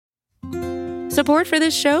Support for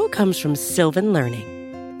this show comes from Sylvan Learning.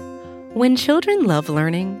 When children love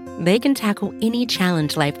learning, they can tackle any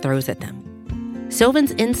challenge life throws at them.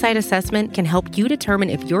 Sylvan's Insight Assessment can help you determine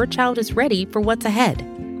if your child is ready for what's ahead.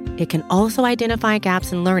 It can also identify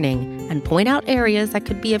gaps in learning and point out areas that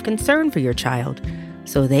could be of concern for your child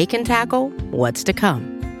so they can tackle what's to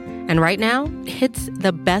come. And right now, it's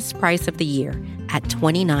the best price of the year at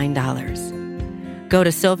 $29. Go to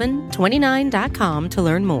sylvan29.com to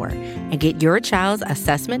learn more and get your child's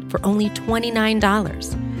assessment for only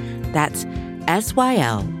 $29. That's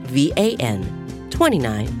SYLVAN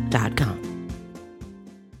 29.com.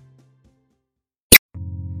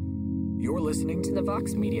 You're listening to the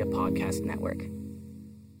Vox Media Podcast Network.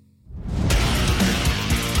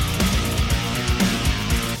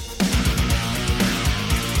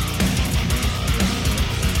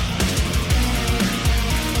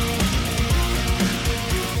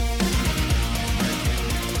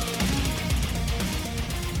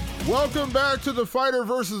 Welcome back to The Fighter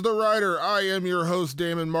versus the Writer. I am your host,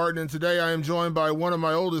 Damon Martin, and today I am joined by one of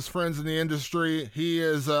my oldest friends in the industry. He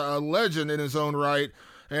is a legend in his own right.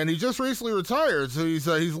 And he just recently retired, so he's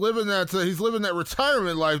living that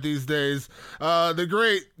retirement life these days. The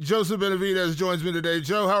great Joseph Benavidez joins me today.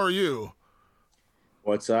 Joe, how are you?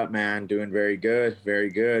 What's up, man? Doing very good, very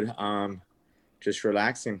good. Just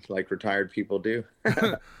relaxing, like retired people do.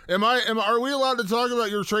 Are we allowed to talk about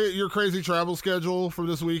your crazy travel schedule for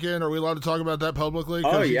this weekend? Are we allowed to talk about that publicly?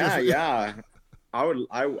 Oh yeah. I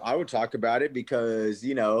would talk about it because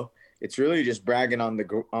it's really just bragging on the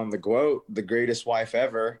GOAT, the greatest wife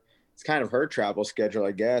ever. It's kind of her travel schedule,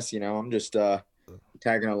 I guess. I'm just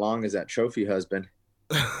tagging along as that trophy husband.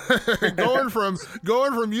 going from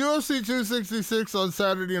UFC 266 on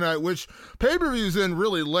Saturday night, which pay-per-view's in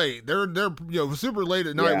really late. They're super late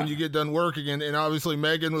at night when you get done working, and obviously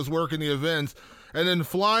Megan was working the events. And then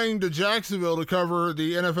flying to Jacksonville to cover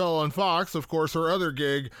the NFL on Fox, of course, her other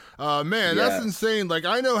gig. That's insane. Like,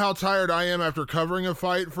 I know how tired I am after covering a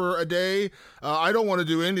fight for a day. I don't want to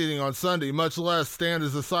do anything on Sunday, much less stand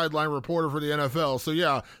as a sideline reporter for the NFL. So,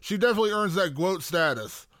 yeah, she definitely earns that GOAT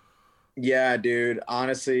status. Yeah, dude.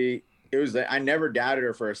 Honestly, I never doubted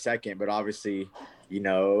her for a second, but obviously,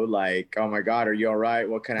 like, oh, my God, are you all right?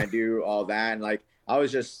 What can I do? All that. And, like, I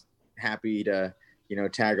was just happy to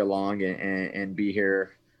tag along and be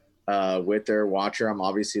here with her, watch her. I'm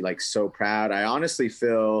obviously like so proud. I honestly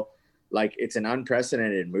feel like it's an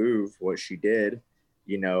unprecedented move, what she did,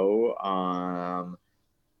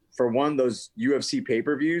 for one, those UFC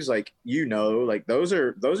pay-per-views, like, those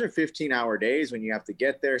are 15-hour days when you have to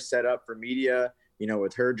get there, set up for media,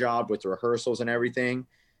 with her job, with rehearsals and everything.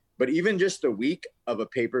 But even just a week of a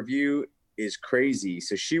pay-per-view is crazy.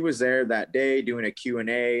 So she was there that day doing a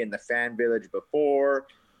Q&A in the fan village before,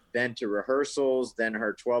 then to rehearsals, then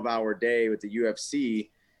her 12-hour day with the UFC,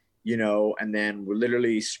 and then we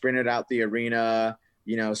literally sprinted out the arena,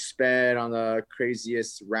 sped on the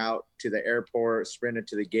craziest route to the airport, sprinted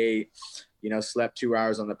to the gate, slept 2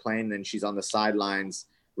 hours on the plane. Then she's on the sidelines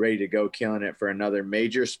ready to go, killing it for another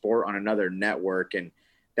major sport on another network. And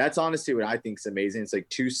that's honestly what I think is amazing. It's like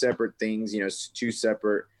two separate things, two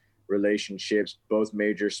separate relationships, both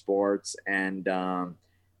major sports. And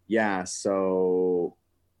so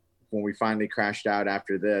when we finally crashed out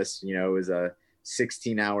after this, it was a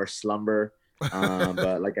 16-hour slumber.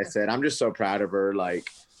 But like I said, I'm just so proud of her. Like,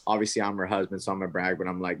 obviously I'm her husband, so I'm gonna brag, but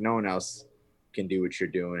I'm like, no one else can do what you're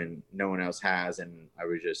doing and no one else has. And I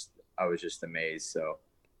was just amazed. So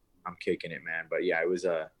I'm kicking it, man. But yeah,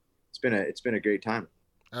 it's been a great time.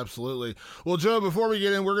 Absolutely. Well, Joe, before we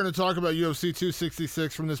get in, we're going to talk about UFC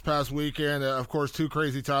 266 from this past weekend. Of course, two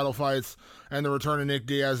crazy title fights and the return of Nick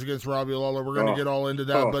Diaz against Robbie Lawler. We're going to get all into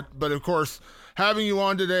that. But of course, having you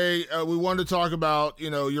on today, we wanted to talk about,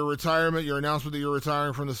 your retirement, your announcement that you're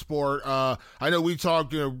retiring from the sport. I know we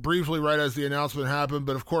talked, briefly right as the announcement happened,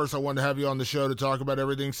 but of course I wanted to have you on the show to talk about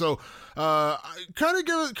everything. So, kind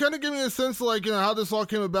of give me a sense of, like, how this all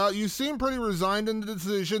came about. You seem pretty resigned in the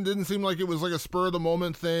decision. Didn't seem like it was like a spur of the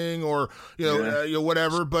moment thing or,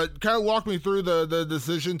 whatever, but kind of walk me through the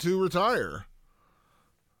decision to retire.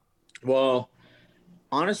 Well,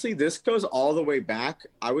 honestly, this goes all the way back.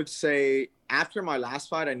 I would say after my last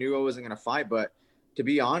fight, I knew I wasn't going to fight, but to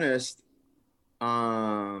be honest,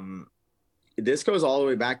 this goes all the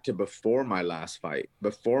way back to before my last fight.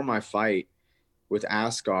 Before my fight with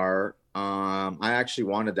Askar, I actually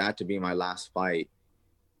wanted that to be my last fight.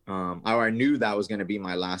 I knew that was going to be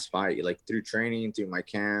my last fight, like through training, through my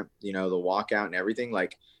camp, the walkout and everything.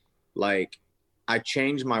 Like I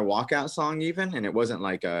changed my walkout song even, and it wasn't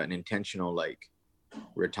like an intentional, like,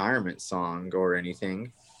 retirement song or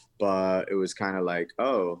anything, but it was kind of like,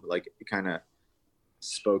 it kind of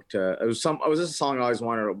spoke to, it was just a song I always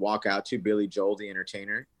wanted to walk out to, Billy Joel, the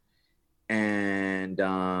Entertainer. And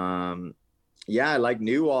yeah, I like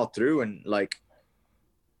knew all through, and like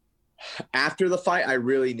after the fight, I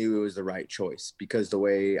really knew it was the right choice, because the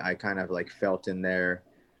way I kind of like felt in there,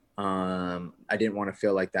 I didn't want to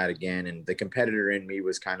feel like that again. And the competitor in me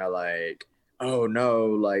was kind of like, oh no,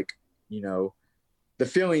 like, you know, the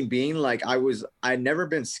feeling being like I'd never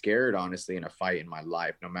been scared, honestly, in a fight in my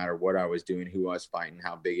life, no matter what I was doing, who I was fighting,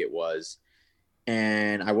 how big it was.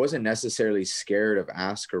 And I wasn't necessarily scared of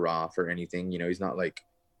Askarov or anything. You know, he's not like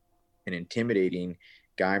an intimidating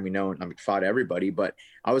guy. I mean, fought everybody, but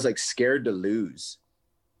I was like scared to lose.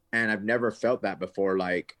 And I've never felt that before.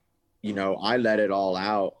 Like, you know, I let it all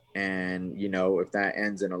out, and, you know, if that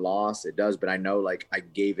ends in a loss, it does. But I know like I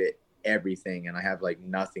gave it everything and I have like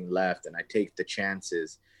nothing left, and I take the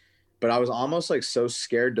chances. But I was almost like so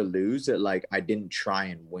scared to lose that like I didn't try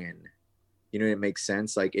and win. You know, it makes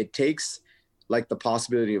sense. Like it takes like the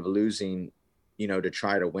possibility of losing, you know, to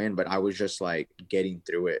try to win. But I was just like getting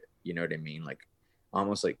through it. You know what I mean? Like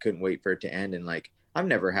almost like couldn't wait for it to end. And like I've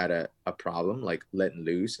never had a problem like letting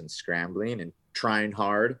loose and scrambling and trying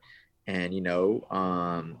hard and, you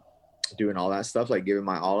know, doing all that stuff, like giving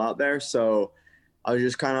my all out there. So I was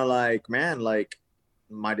just kind of like, man, like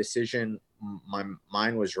my decision, my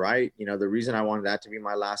mind was right. You know, the reason I wanted that to be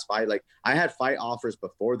my last fight, like I had fight offers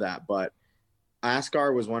before that, but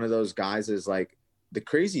Askar was one of those guys. Is like the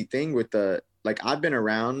crazy thing with like I've been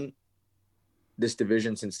around this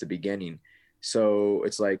division since the beginning. So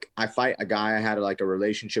it's like I fight a guy I had like a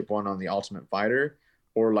relationship on the Ultimate Fighter,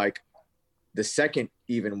 or like the second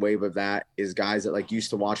even wave of that is guys that like used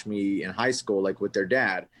to watch me in high school, like with their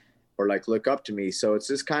dad, or like look up to me. So it's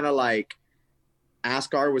just kind of like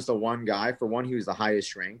Askar was the one guy. For one, he was the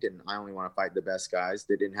highest ranked, and I only want to fight the best guys.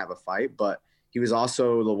 They didn't have a fight, but he was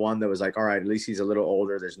also the one that was like, all right, at least he's a little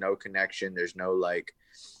older. There's no connection. There's no like,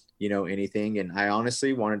 you know, anything. And I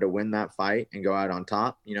honestly wanted to win that fight and go out on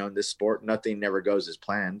top. You know, in this sport, nothing never goes as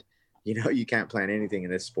planned. You know, you can't plan anything in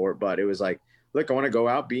this sport, but it was like, look, I want to go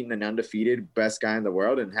out beating an undefeated best guy in the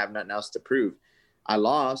world and have nothing else to prove. I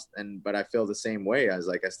lost, but I feel the same way. I was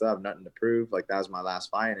like, I still have nothing to prove. Like that was my last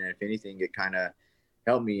fight. And if anything, it kind of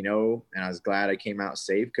helped me, you know, and I was glad I came out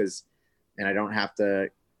safe, and I don't have to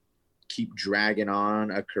keep dragging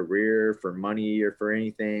on a career for money or for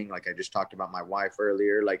anything. Like I just talked about my wife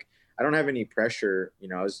earlier. Like I don't have any pressure, you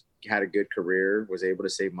know, had a good career, was able to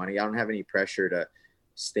save money. I don't have any pressure to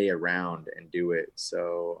stay around and do it.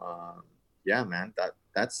 So, yeah, man,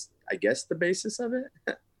 that's, I guess, the basis of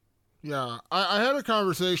it. Yeah. I had a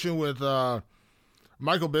conversation with,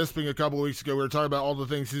 Michael Bisping a couple of weeks ago. We were talking about all the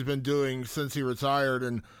things he's been doing since he retired,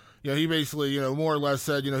 and you know, he basically, you know, more or less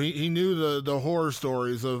said, you know, he knew the horror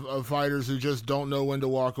stories of fighters who just don't know when to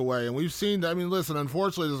walk away. And we've seen that. I mean, listen,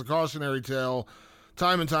 unfortunately, there's a cautionary tale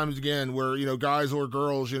time and time again where, you know, guys or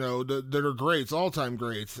girls, you know, that are greats, all-time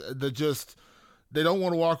greats, that just, they don't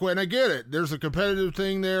want to walk away. And I get it. There's a competitive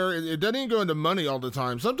thing there. It doesn't even go into money all the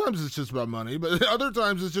time. Sometimes it's just about money, but other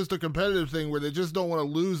times it's just a competitive thing where they just don't want to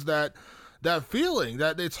lose that feeling,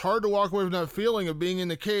 that it's hard to walk away from that feeling of being in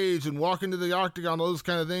the cage and walking to the octagon, those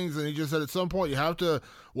kind of things. And he just said at some point you have to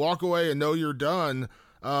walk away and know you're done.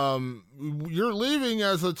 You're leaving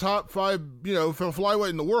as a top 5, you know, flyweight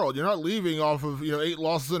in the world. You're not leaving off of, you know, 8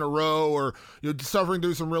 losses in a row, or you're suffering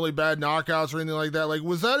through some really bad knockouts or anything like that. Like,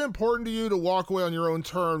 was that important to you to walk away on your own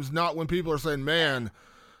terms, not when people are saying, man,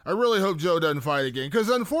 I really hope Joe doesn't fight again? Because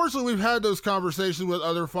unfortunately, we've had those conversations with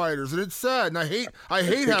other fighters, and it's sad. And I hate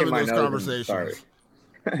having those conversations.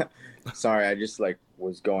 Sorry, I just like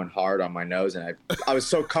was going hard on my nose, and I was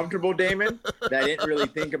so comfortable, Damon, that I didn't really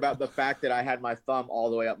think about the fact that I had my thumb all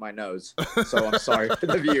the way up my nose. So I'm sorry for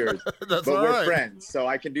the viewers. But we're friends, so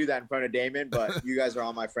I can do that in front of Damon. But you guys are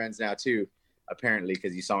all my friends now too, apparently,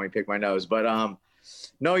 because you saw me pick my nose. But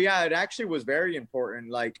no, yeah, it actually was very important.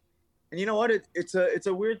 Like. And you know what? It's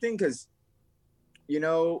a weird thing, because, you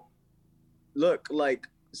know, look, like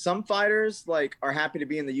some fighters like are happy to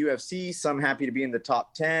be in the UFC, some happy to be in the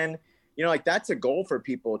top 10. You know, like that's a goal for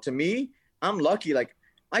people. To me, I'm lucky. Like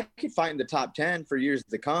I could fight in the top 10 for years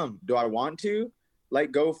to come. Do I want to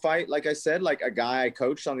like go fight? Like I said, like a guy I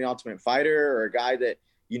coached on the Ultimate Fighter, or a guy that,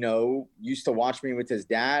 you know, used to watch me with his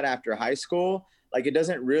dad after high school. Like it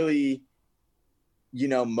doesn't really, you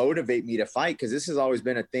know, motivate me to fight, because this has always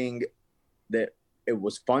been a thing that it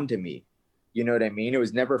was fun to me. You know what I mean? It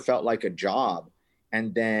was never felt like a job.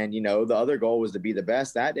 And then, you know, the other goal was to be the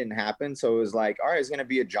best. That didn't happen. So it was like, all right, it's going to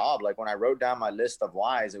be a job. Like when I wrote down my list of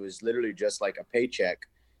whys, it was literally just like a paycheck,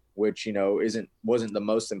 which, you know, wasn't the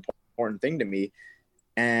most important thing to me.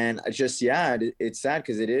 And I just, yeah, it's sad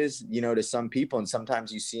because it is, you know, to some people, and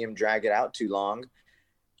sometimes you see them drag it out too long.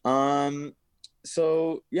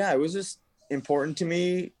 So yeah, it was just important to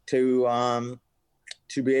me to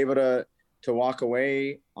be able to walk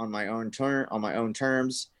away on my own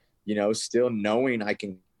terms, you know, still knowing I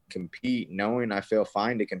can compete, knowing I feel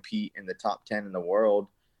fine to compete in the top 10 in the world.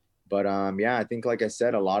 But yeah, I think, like I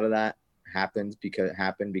said, a lot of that happened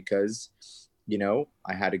because, you know,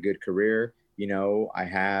 I had a good career. You know, I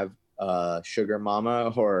have a sugar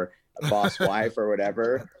mama or a boss wife or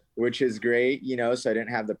whatever, which is great, you know, so I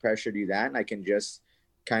didn't have the pressure to do that. And I can just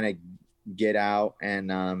kind of get out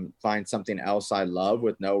and find something else I love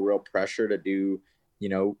with no real pressure to do, you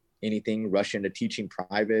know, anything, rush into teaching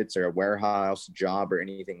privates or a warehouse job or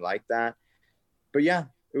anything like that. But yeah,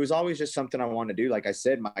 it was always just something I wanted to do. Like I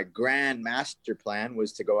said, my grand master plan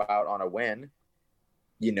was to go out on a win,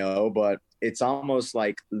 you know, but it's almost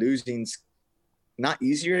like losing's not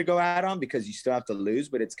easier to go out on because you still have to lose,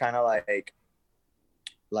 but it's kind of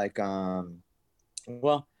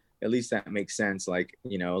well, at least that makes sense. Like,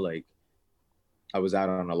 you know, like I was out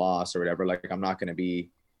on a loss or whatever. Like, I'm not going to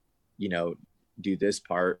be, you know, do this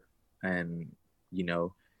part and, you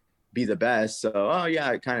know, be the best. So, oh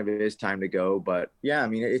yeah, it kind of is time to go. But yeah, I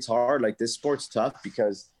mean, it's hard. Like, this sport's tough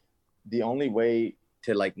because the only way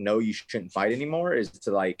to like know you shouldn't fight anymore is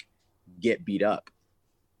to like get beat up.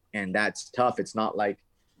 And that's tough. It's not like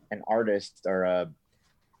an artist or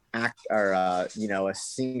you know, a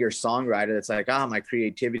singer songwriter that's like, my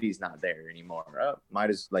creativity's not there anymore. Oh, might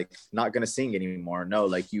as like not gonna sing anymore. No,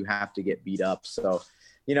 like you have to get beat up. So,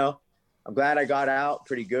 you know, I'm glad I got out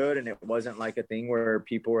pretty good, and it wasn't like a thing where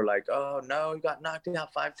people were like, oh no, you got knocked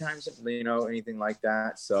out 5 times, you know, anything like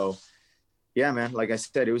that. So yeah, man, like I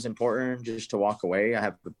said, it was important just to walk away. I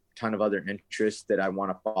have a ton of other interests that I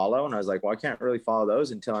want to follow, and I was like, well, I can't really follow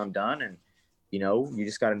those until I'm done. And you know, you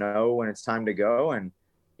just got to know when it's time to go. And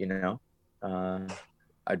you know,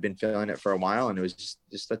 I'd been feeling it for a while, and it was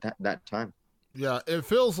just that time. Yeah, it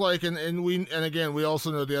feels like, and again, we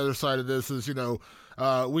also know the other side of this is, you know,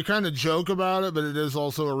 we kind of joke about it, but it is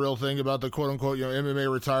also a real thing about the quote unquote, you know,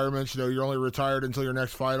 MMA retirements. You know, you're only retired until your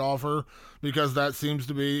next fight offer, because that seems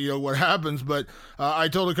to be, you know, what happens. But I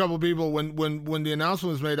told a couple of people when the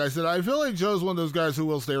announcement was made, I said, I feel like Joe's one of those guys who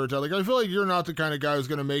will stay retired. Like, I feel like you're not the kind of guy who's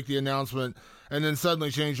going to make the announcement and then suddenly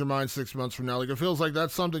change your mind 6 months from now. Like, it feels like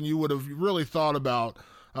that's something you would have really thought about.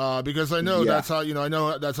 Because I know that's how, you know, I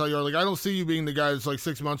know that's how you're. Like, I don't see you being the guy that's like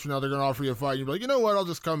 6 months from now they're going to offer you a fight. You're like, you know what, I'll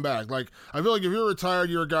just come back. Like, I feel like if you're retired,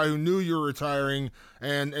 you're a guy who knew you were retiring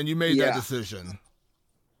and you made that decision.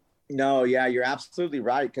 No, yeah, you're absolutely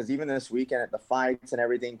right. Because even this weekend at the fights and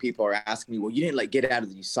everything, people are asking me, well, you didn't like get out of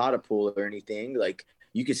the USADA pool or anything. Like,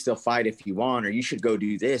 you could still fight if you want, or you should go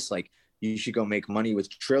do this. Like, you should go make money with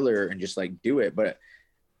Triller and just like do it. But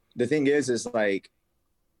the thing is like,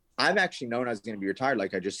 I've actually known I was going to be retired,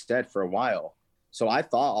 like I just said, for a while. So I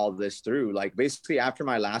thought all this through. Like, basically after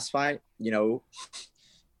my last fight, you know,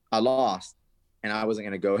 I lost, and I wasn't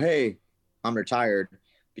going to go, hey, I'm retired,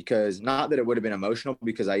 because not that it would have been emotional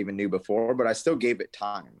because I even knew before, but I still gave it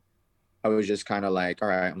time. I was just kind of like, all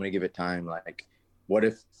right, I'm going to give it time. Like, what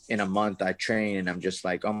if in a month I train and I'm just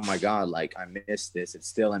like, oh my God, like I missed this. It's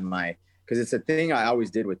still in my, because it's a thing I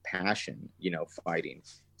always did with passion, you know, fighting,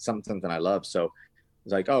 something I love. So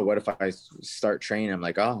it's like, oh, what if I start training? I'm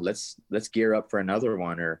like, oh, let's gear up for another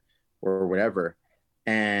one or whatever.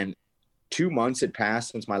 And 2 months had passed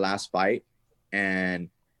since my last fight, and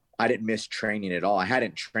I didn't miss training at all. I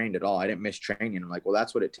hadn't trained at all. I didn't miss training. I'm like, well,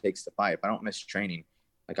 that's what it takes to fight. If I don't miss training,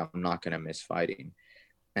 like, I'm not going to miss fighting.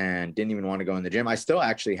 And didn't even want to go in the gym. I still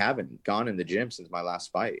actually haven't gone in the gym since my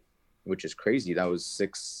last fight, which is crazy. That was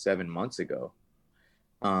 6-7 months ago.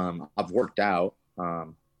 I've worked out,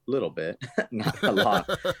 little bit, not a lot,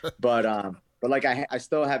 but like I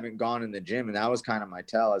still haven't gone in the gym, and that was kind of my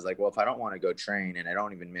tell. I was like, well, if I don't want to go train and I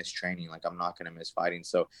don't even miss training, like, I'm not going to miss fighting.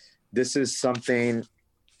 So this is something.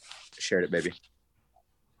 Shared it, baby.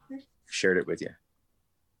 Shared it with you.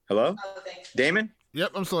 Hello, Damon?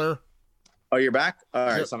 Yep, I'm still here. Oh, you're back? All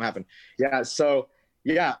right. Yep. Something happened. Yeah. So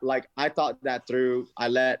yeah, like I thought that through. I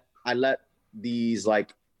let these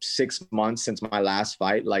like 6 months since my last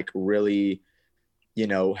fight, like, really, you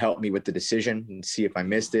know, help me with the decision and see if I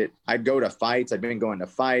missed it. I'd go to fights. I'd been going to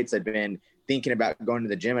fights. I'd been thinking about going to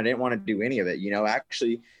the gym. I didn't want to do any of it. You know,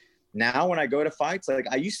 actually now when I go to fights, like,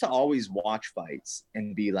 I used to always watch fights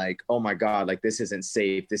and be like, oh my God, like, this isn't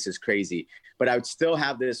safe. This is crazy. But I would still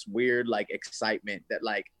have this weird, like, excitement that,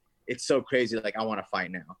 like, it's so crazy. Like, I want to fight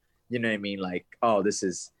now. You know what I mean? Like, oh, this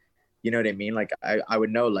is, you know what I mean? Like, I would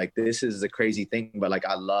know, like, this is a crazy thing, but like,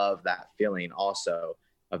 I love that feeling also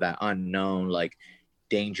of that unknown, like,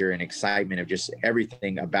 danger and excitement of just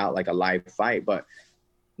everything about like a live fight. But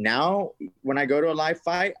now when I go to a live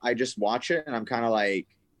fight, I just watch it and I'm kind of like,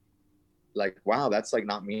 wow, that's like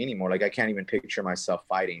not me anymore. Like I can't even picture myself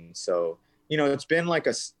fighting. So, you know, it's been like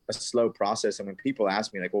a slow process. And when people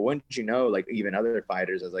ask me like, well, when did you know, like even other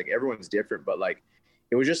fighters, I was like, everyone's different, but like,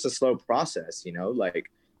 it was just a slow process, you know,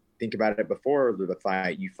 like think about it before the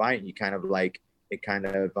fight, you fight and you kind of like, it kind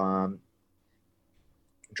of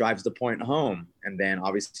drives the point home. And then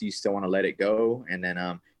obviously you still want to let it go. And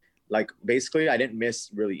then like basically I didn't miss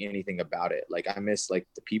really anything about it. Like I miss like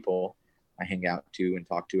the people I hang out to and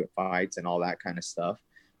talk to at fights and all that kind of stuff.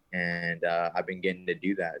 And I've been getting to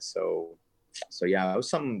do that. So yeah, it was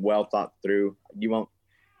something well thought through. You won't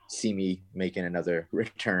see me making another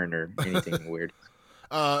return or anything weird.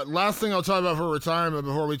 Last thing I'll talk about for retirement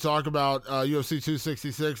before we talk about UFC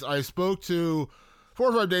 266, I spoke to 4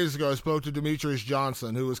 or 5 days ago, I spoke to Demetrius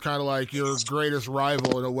Johnson, who was kind of like your greatest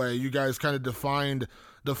rival in a way. You guys kind of defined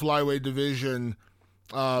the flyweight division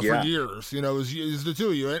for years. You know, it was the two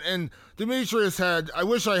of you. And Demetrius I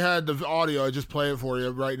wish I had the audio, I'd just play it for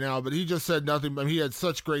you right now, but he just said nothing. I mean, he had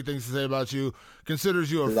such great things to say about you,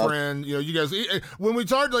 considers you a friend. You know, you guys, when we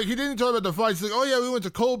talked, like, he didn't talk about the fights. He's like, oh yeah, we went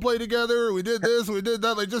to Coldplay together, we did this, we did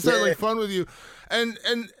that, like, just had like fun with you. And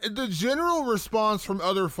the general response from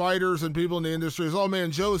other fighters and people in the industry is, oh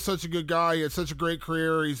man, Joe is such a good guy, he had such a great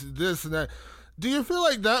career, he's this and that. Do you feel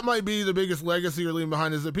like that might be the biggest legacy you're leaving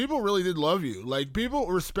behind, is that people really did love you? Like, people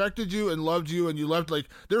respected you and loved you, and you left, like,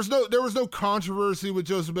 there was no controversy with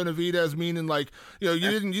Joseph Benavidez, meaning, like, you know,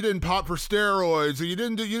 you didn't pop for steroids, or you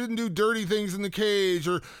didn't do dirty things in the cage,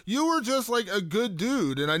 or you were just like a good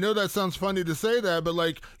dude. And I know that sounds funny to say that, but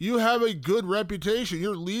like, you have a good reputation.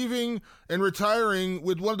 You're leaving and retiring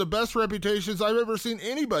with one of the best reputations I've ever seen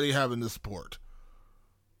anybody have in this sport.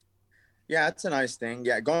 Yeah, it's a nice thing.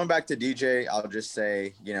 Yeah, going back to DJ, I'll just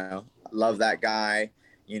say, you know, love that guy.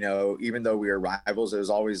 You know, even though we were rivals, it was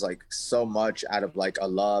always like so much out of like a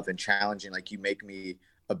love and challenging. Like, you make me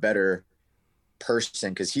a better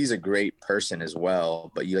person, because he's a great person as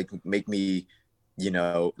well. But you like make me, you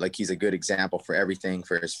know, like he's a good example for everything,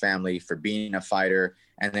 for his family, for being a fighter,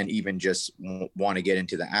 and then even just want to get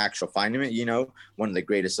into the actual fighting. You know, one of the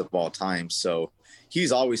greatest of all time. So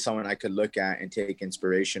he's always someone I could look at and take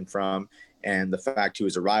inspiration from. And the fact he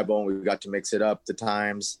was a rival, and we got to mix it up the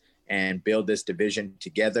times and build this division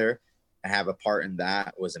together and have a part in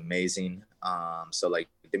that was amazing. So like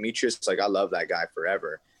Demetrius, like I love that guy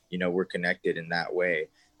forever. You know, we're connected in that way.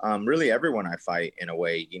 Really everyone I fight in a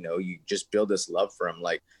way, you know, you just build this love for him.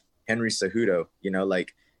 Like Henry Cejudo, you know,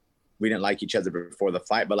 like we didn't like each other before the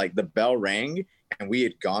fight, but like the bell rang and we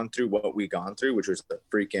had gone through what we gone through, which was the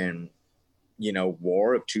freaking, you know,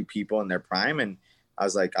 war of two people in their prime. And I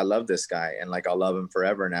was like, I love this guy, and like, I'll love him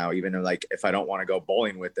forever now, even though, like, if I don't want to go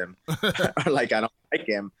bowling with him, or like, I don't like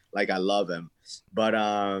him, like, I love him.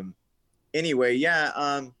 But anyway,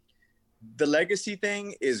 yeah, the legacy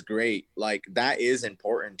thing is great. Like, that is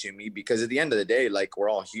important to me, because at the end of the day, like, we're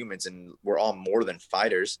all humans and we're all more than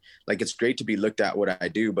fighters. Like, it's great to be looked at what I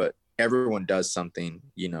do, but everyone does something.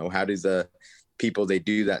 You know, how do the people they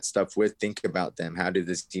do that stuff with think about them? How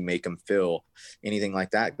does he make them feel? Anything like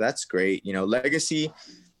that? That's great. You know, legacy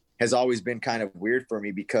has always been kind of weird for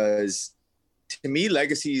me, because to me,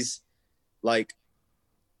 legacy's like,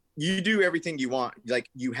 you do everything you want, like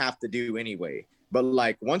you have to do anyway. But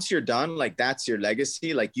like, once you're done, like that's your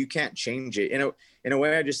legacy. Like, you can't change it. In a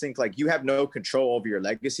way, I just think like you have no control over your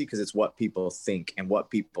legacy, because it's what people think and what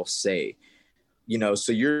people say. You know,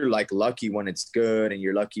 so you're like lucky when it's good, and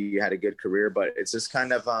you're lucky you had a good career, but it's just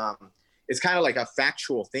kind of it's kind of like a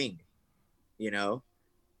factual thing, you know,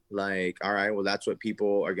 like, all right, well, that's what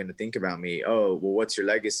people are going to think about me. Oh, well, what's your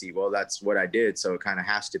legacy? Well, that's what I did, so it kind of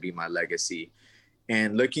has to be my legacy.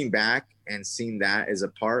 And looking back and seeing that as a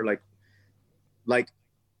part, like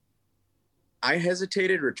I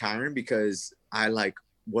hesitated retiring because I like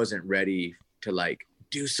wasn't ready to like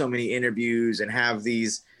do so many interviews and have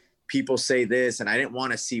these people say this, and I didn't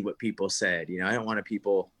want to see what people said. You know, I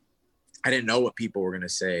didn't know what people were going to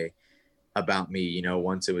say about me, you know,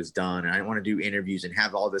 once it was done. And I didn't want to do interviews and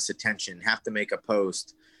have all this attention, have to make a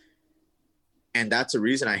post. And that's the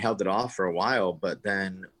reason I held it off for a while. But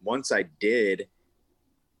then once I did,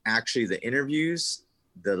 actually the interviews,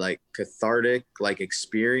 the like cathartic like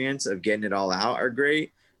experience of getting it all out are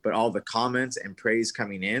great. But all the comments and praise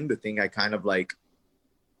coming in, the thing I kind of like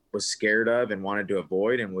was scared of and wanted to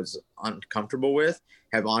avoid and was uncomfortable with,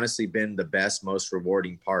 have honestly been the best, most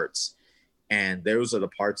rewarding parts. And those are the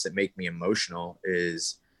parts that make me emotional,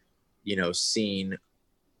 is, you know, seeing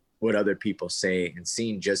what other people say and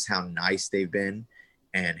seeing just how nice they've been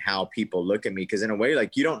and how people look at me. Because in a way,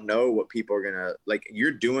 like, you don't know what people are gonna, like,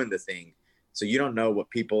 you're doing the thing, so you don't know what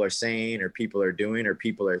people are saying or people are doing or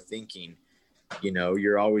people are thinking. You know,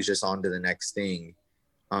 you're always just on to the next thing.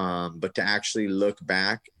 But to actually look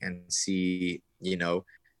back and see, you know,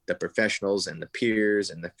 the professionals and the peers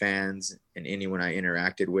and the fans and anyone I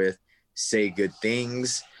interacted with say good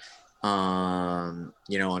things, you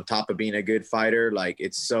know, on top of being a good fighter, like,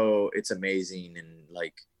 it's amazing. And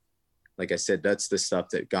like I said, that's the stuff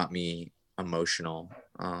that got me emotional.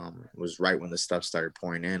 Was right when the stuff started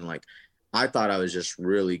pouring in. Like, I thought I was just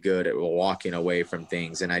really good at walking away from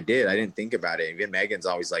things, and I didn't think about it. Even Megan's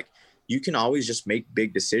always like, you can always just make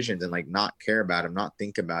big decisions and like not care about them, not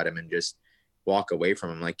think about them, and just walk away from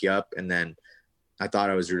them. Like, yup. And then I thought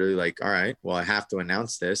I was really like, all right, well, I have to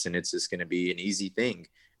announce this and it's just going to be an easy thing.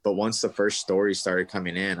 But once the first story started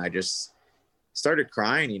coming in, I just started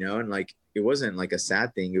crying, you know, and like, it wasn't like a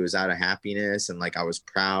sad thing. It was out of happiness. And like, I was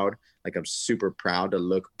proud. Like, I'm super proud to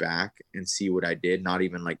look back and see what I did, not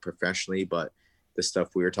even like professionally, but the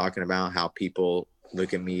stuff we were talking about, how people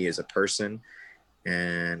look at me as a person.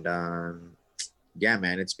 And yeah,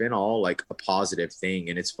 man, it's been all like a positive thing.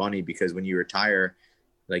 And it's funny because when you retire,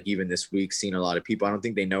 like even this week, seeing a lot of people, I don't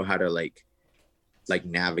think they know how to like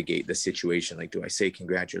navigate the situation. Like, do I say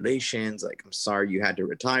congratulations? Like, I'm sorry you had to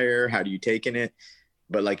retire. How do you taking it?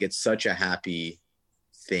 But like, it's such a happy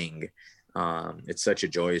thing. It's such a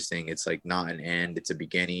joyous thing. It's like not an end, it's a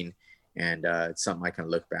beginning. And it's something I can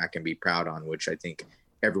look back and be proud on, which I think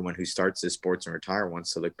everyone who starts this sports and retire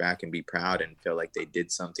wants to look back and be proud and feel like they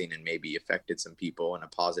did something and maybe affected some people in a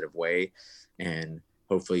positive way, and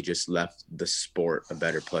hopefully just left the sport a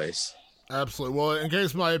better place. Absolutely. Well, in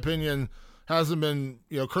case my opinion hasn't been,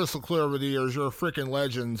 you know, crystal clear over the years, you're a freaking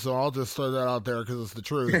legend. So I'll just throw that out there because it's the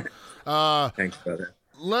truth. Thanks, brother.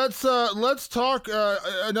 Let's talk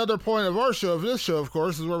another point of our show. This show, of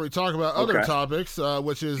course, is where we talk about other topics,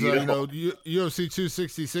 which is you know, UFC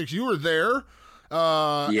 266. You were there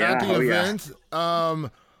at the event. Yeah.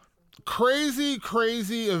 Crazy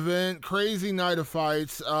event, crazy night of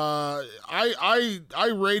fights. I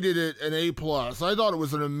rated it an A+. I thought it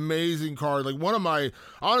was an amazing card. Like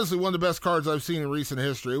honestly, one of the best cards I've seen in recent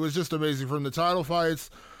history. It was just amazing, from the title fights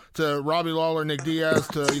to Robbie Lawler, Nick Diaz,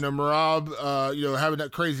 to, you know, Merab, you know, having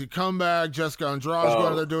that crazy comeback, Jessica Andrade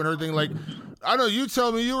going there doing her thing. Like, I don't know, you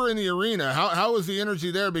tell me, you were in the arena. How was the energy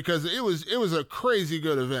there? Because it was a crazy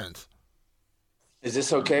good event. Is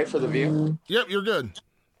this okay for the view? Yep, you're good.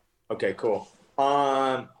 Okay, cool.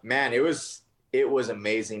 Man, it was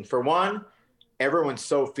amazing. For one, everyone's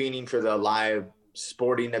so fiending for the live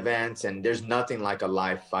sporting events, and there's nothing like a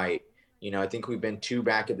live fight. You know, I think we've been 2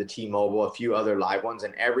 back at the T-Mobile, a few other live ones,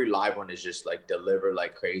 and every live one is just like delivered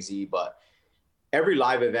like crazy. But every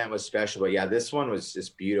live event was special. But yeah, this one was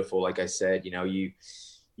just beautiful. Like I said, you know, you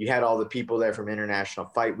had all the people there from International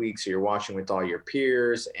Fight Week, so you're watching with all your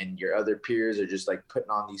peers, and your other peers are just like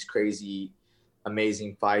putting on these crazy,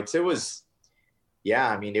 amazing fights. It was,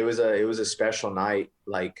 yeah, I mean, it was a special night.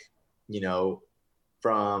 Like, you know,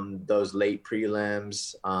 from those late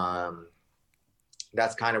prelims,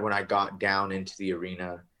 that's kind of when I got down into the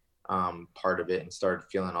arena part of it and started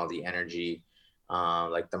feeling all the energy.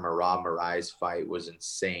 Like the Merab Moraes fight was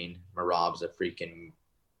insane. Merab's a freaking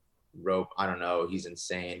rope. I don't know. He's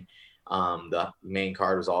insane. The main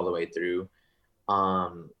card was all the way through.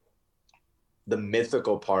 The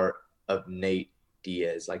mythical part of Nate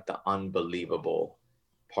Diaz, like the unbelievable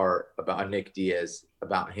part about Nick Diaz,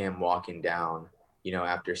 about him walking down, you know,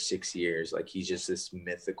 after 6 years. Like, he's just this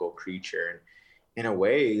mythical creature. And in a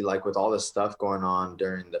way, like with all the stuff going on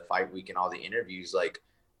during the fight week and all the interviews, like,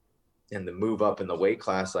 and the move up in the weight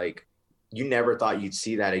class, like, you never thought you'd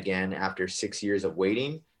see that again after 6 years of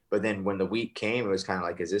waiting. But then when the week came, it was kind of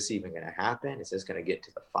like, is this even going to happen? Is this going to get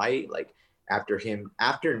to the fight? Like, after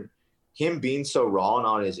him being so raw in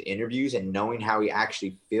all his interviews and knowing how he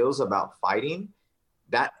actually feels about fighting,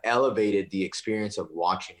 that elevated the experience of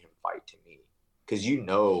watching him fight to me. Because you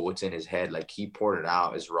know what's in his head. Like, he poured it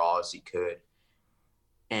out as raw as he could.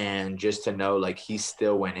 And just to know, like, he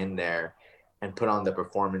still went in there and put on the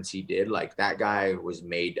performance he did, like, that guy was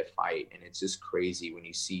made to fight. And it's just crazy when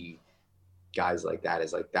you see guys like that.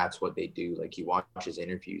 Is like, that's what they do. Like, he watches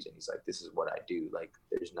interviews and he's like, this is what I do. Like,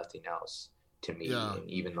 there's nothing else to me. Yeah. And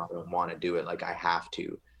even though I don't want to do it, like, I have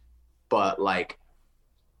to. But like,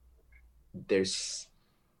 there's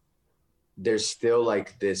still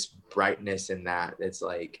like this brightness in that. It's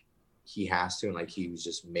like he has to, and like, he was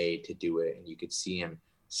just made to do it. And you could see him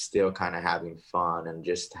still kind of having fun, and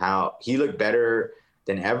just how he looked better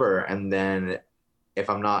than ever. And then, if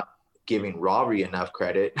I'm not giving Robbie enough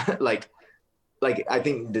credit, like I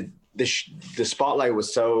think the spotlight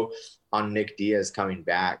was so on Nick Diaz coming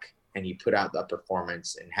back, and he put out that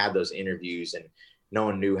performance and had those interviews, and no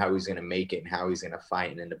one knew how he was going to make it and how he's going to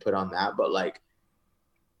fight, and then to put on that. But like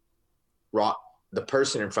the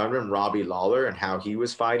person in front of him, Robbie Lawler, and how he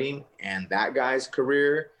was fighting and that guy's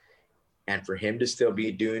career, and for him to still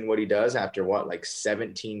be doing what he does after like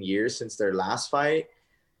 17 years since their last fight,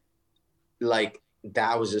 like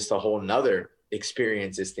that was just a whole nother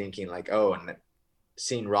experience, is thinking like, oh, and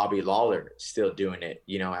seeing Robbie Lawler still doing it,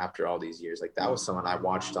 after all these years. Like that was someone I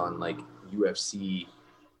watched on like UFC,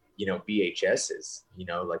 VHSs,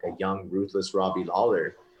 like a young, ruthless Robbie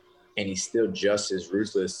Lawler. And he's still just as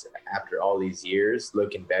ruthless after all these years,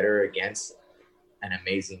 looking better against an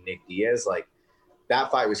amazing Nick Diaz. Like that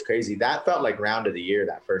fight was crazy. That felt like round of the year,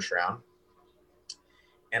 that first round.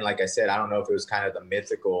 And like I said, I don't know if it was kind of the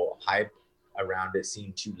mythical hype around it,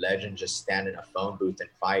 seeing two legends just stand in a phone booth and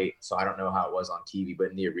fight. So I don't know how it was on TV,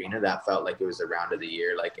 but in the arena, that felt like it was the round of the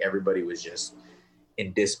year. Like everybody was just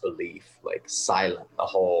in disbelief, like silent the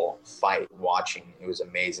whole fight, watching. It was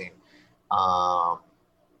amazing.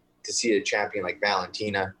 To see a champion like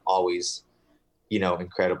Valentina, always,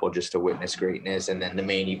 incredible just to witness greatness. And then the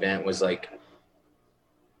main event was like,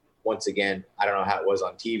 once again, I don't know how it was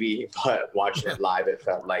on TV, but watching it live, it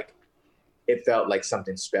felt like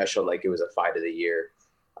something special, like it was a fight of the year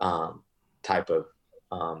type of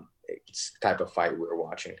fight we were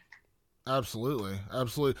watching. Absolutely.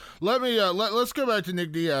 Let me let's go back to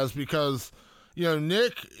Nick Diaz, because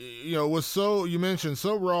Nick, was so, you mentioned,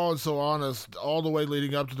 so raw and so honest all the way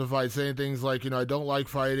leading up to the fight, saying things like, I don't like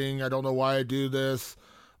fighting, I don't know why I do this,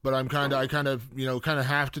 but I kind of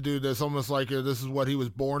have to do this, almost like this is what he was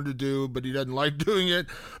born to do, but he doesn't like doing it.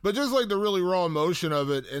 But just like the really raw emotion of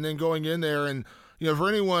it, and then going in there, and for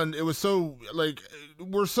anyone, it was so, like,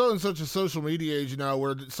 we're so in such a social media age now,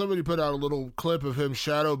 where somebody put out a little clip of him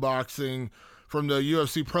shadow boxing from the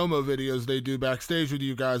UFC promo videos they do backstage with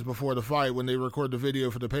you guys before the fight, when they record the video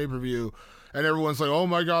for the pay-per-view. And everyone's like, oh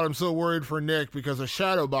my God, I'm so worried for Nick because of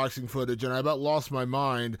shadow boxing footage, and I about lost my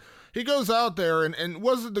mind. He goes out there, and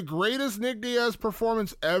was it the greatest Nick Diaz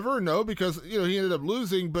performance ever? No, because, he ended up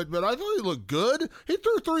losing, but I thought he looked good. He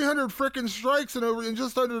threw 300 freaking strikes in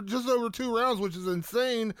just over 2 rounds, which is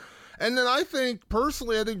insane. And then I think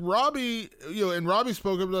Robbie, and Robbie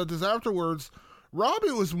spoke about this afterwards,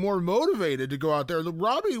 Robbie was more motivated to go out there.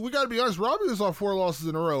 Robbie, we got to be honest, Robbie was off 4 losses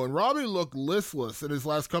in a row, and Robbie looked listless in his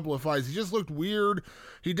last couple of fights. He just looked weird.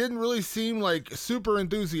 He didn't really seem like super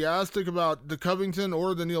enthusiastic about the Covington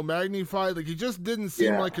or the Neil Magny fight. Like, he just didn't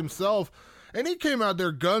seem like himself. And he came out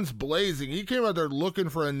there guns blazing. He came out there looking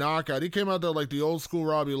for a knockout. He came out there like the old school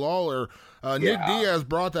Robbie Lawler. Nick Diaz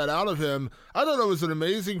brought that out of him. I thought it was an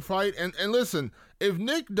amazing fight. And listen, if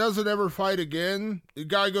Nick doesn't ever fight again, the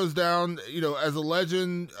guy goes down, as a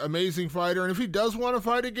legend, amazing fighter. And if he does want to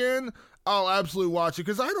fight again, I'll absolutely watch it,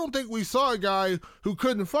 because I don't think we saw a guy who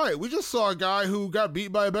couldn't fight. We just saw a guy who got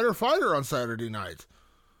beat by a better fighter on Saturday night.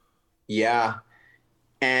 Yeah.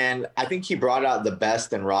 And I think he brought out the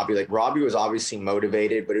best in Robbie. Like, Robbie was obviously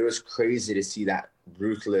motivated, but it was crazy to see that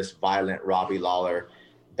ruthless, violent Robbie Lawler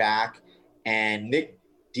back. And Nick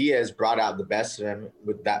Diaz brought out the best of him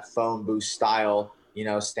with that phone booth style,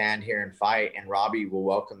 stand here and fight. And Robbie will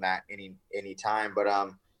welcome that any time. But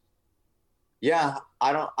yeah,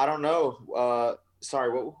 I don't know.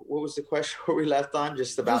 Sorry, what was the question where we left on?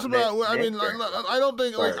 Just about Nick, I mean, I don't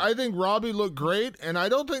think, like, I think Robbie looked great, and I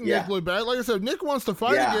don't think Nick looked bad. Like I said, Nick wants to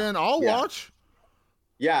fight again. I'll watch.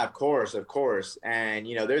 Yeah, of course. And,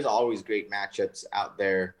 there's always great matchups out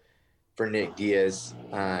there for Nick Diaz.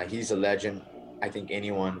 He's a legend. I think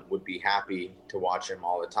anyone would be happy to watch him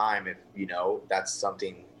all the time if, that's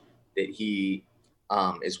something that he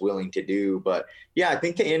is willing to do. But, yeah, I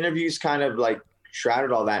think the interviews kind of, like,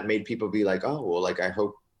 shrouded all that and made people be like, oh, well, like, I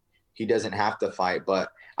hope he doesn't have to fight.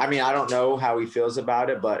 But I mean, I don't know how he feels about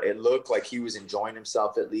it, but it looked like he was enjoying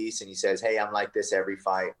himself at least. And he says, hey, I'm like this every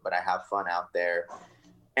fight, but I have fun out there.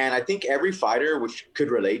 And I think every fighter which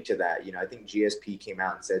could relate to that. I think GSP came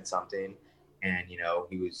out and said something, and,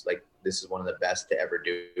 he was like, this is one of the best to ever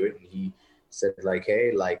do it. And he said, like,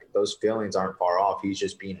 hey, like, those feelings aren't far off. He's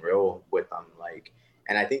just being real with them. Like,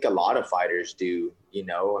 and I think a lot of fighters do,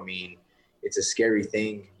 I mean, it's a scary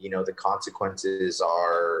thing. The consequences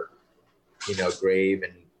are, grave,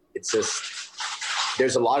 and it's just,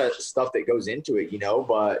 there's a lot of stuff that goes into it,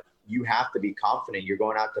 but you have to be confident. You're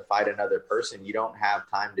going out to fight another person. You don't have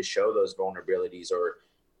time to show those vulnerabilities, or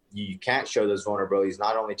you can't show those vulnerabilities,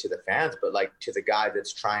 not only to the fans, but like to the guy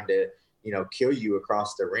that's trying to, kill you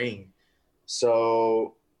across the ring.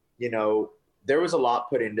 So, there was a lot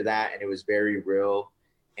put into that, and it was very real.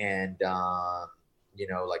 And,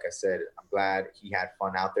 like I said, I'm glad he had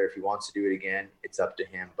fun out there. If he wants to do it again, it's up to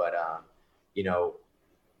him. But, you know,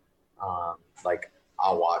 like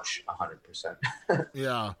I'll watch 100%.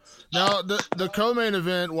 Yeah. Now the co-main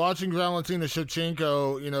event, watching Valentina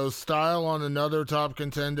Shevchenko, style on another top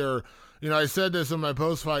contender. I said this in my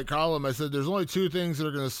post-fight column. I said there's only two things that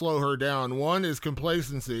are going to slow her down. One is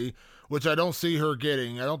complacency, which I don't see her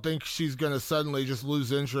getting. I don't think she's going to suddenly just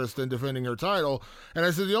lose interest in defending her title. And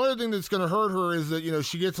I said the only thing that's going to hurt her is that,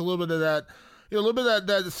 she gets a little bit of that, a little bit of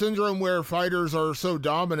that syndrome where fighters are so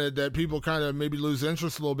dominant that people kind of maybe lose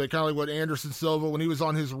interest a little bit, kind of like what Anderson Silva, when he was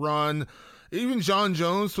on his run, even John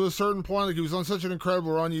Jones to a certain point, like he was on such an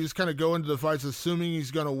incredible run, you just kind of go into the fights assuming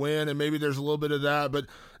he's going to win, and maybe there's a little bit of that, but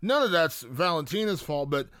none of that's Valentina's fault.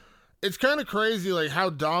 But it's kind of crazy, like how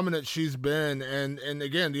dominant she's been, and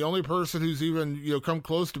again, the only person who's even come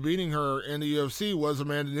close to beating her in the UFC was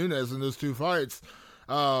Amanda Nunes in those two fights.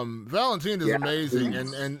 Valentina's amazing,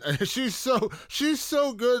 and she's so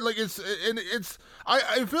good. Like it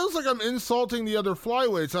feels like I'm insulting the other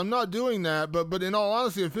flyweights. I'm not doing that, but in all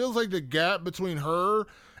honesty, it feels like the gap between her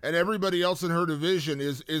and everybody else in her division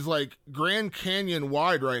is like Grand Canyon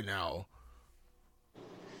wide right now.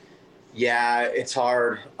 Yeah, it's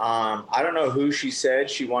hard. I don't know who she said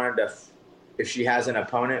she wanted to, if she has an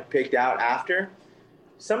opponent picked out after.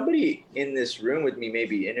 Somebody in this room with me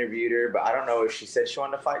maybe interviewed her, but I don't know if she said she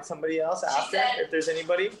wanted to fight somebody else after, if there's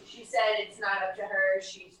anybody. She said it's not up to her.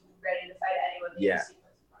 She's ready to fight anyone.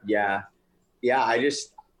 Yeah. I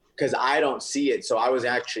just, because I don't see it. So I was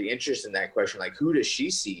actually interested in that question. Like, who does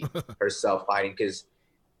she see herself fighting? Because,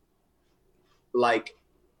 like,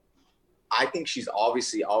 I think she's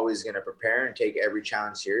obviously always going to prepare and take every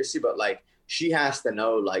challenge seriously. But, like, she has to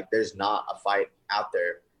know, like, there's not a fight out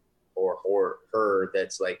there or her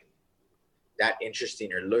that's like that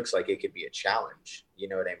interesting or looks like it could be a challenge. You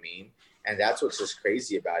know what I mean? And that's what's just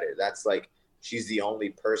crazy about it. That's like, she's the only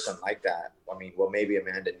person like that. I mean, well, maybe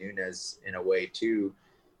Amanda Nunes in a way too,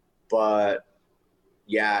 but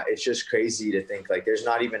yeah, it's just crazy to think like there's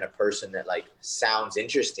not even a person that like sounds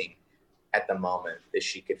interesting at the moment that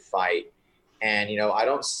she could fight. And,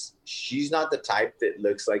 she's not the type that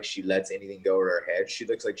looks like she lets anything go to her head. She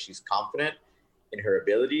looks like she's confident in her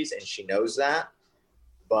abilities, and she knows that,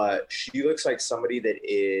 but she looks like somebody that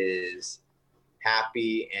is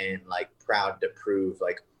happy and like proud to prove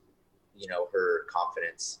like, her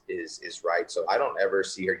confidence is right. So I don't ever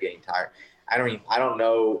see her getting tired. I don't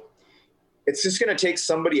know. It's just going to take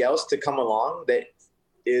somebody else to come along that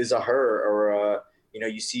is a her or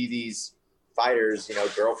you see these fighters,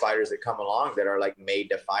 girl fighters that come along that are like made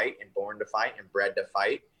to fight and born to fight and bred to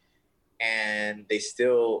fight. And they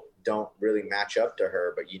still don't really match up to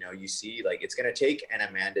her. But, you see, like, it's going to take an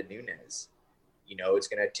Amanda Nunes. It's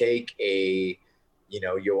going to take a,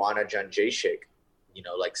 Joanna Jędrzejczyk,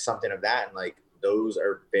 like something of that. And, like, those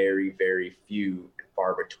are very, very few and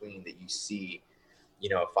far between that you see,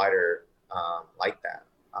 a fighter like that.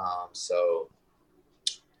 So,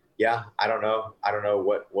 yeah, I don't know. I don't know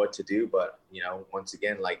what to do. But, once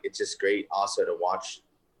again, like, it's just great also to watch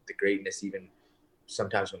the greatness even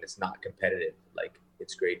sometimes when it's not competitive. Like,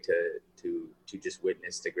 it's great to just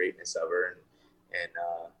witness the greatness of her, and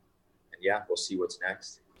yeah, we'll see what's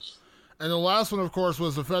next. And the last one, of course,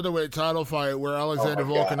 was the featherweight title fight where Alexander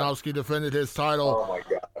Volkanovski defended his title. Oh my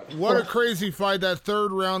God! What a crazy fight! That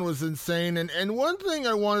third round was insane. And one thing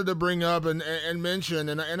I wanted to bring up and mention,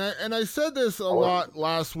 and I said this a lot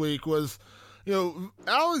last week, was,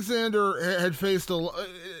 Alexander had faced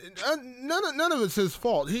none of it's his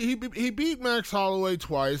fault. He beat Max Holloway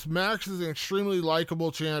twice. Max is an extremely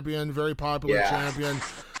likable champion, very popular champion.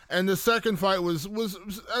 And the second fight was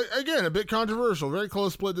again a bit controversial, very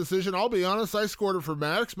close split decision. I'll be honest, I scored it for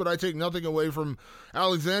Max, but I take nothing away from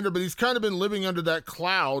Alexander. But he's kind of been living under that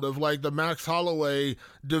cloud of like the Max Holloway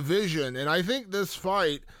division, and I think this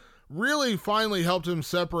fight really finally helped him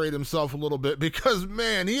separate himself a little bit, because,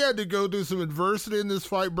 man, he had to go through some adversity in this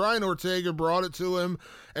fight. Brian Ortega brought it to him,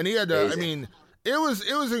 and he had to, I mean, it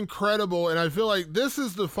was incredible, and I feel like this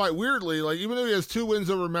is the fight, weirdly, like, even though he has 2 wins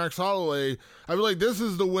over Max Holloway, I feel like this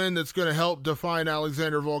is the win that's going to help define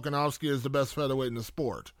Alexander Volkanovski as the best featherweight in the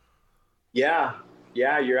sport. Yeah,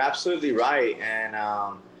 you're absolutely right, and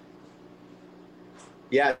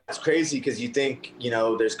yeah, it's crazy because you think,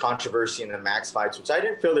 there's controversy in the Max fights, which I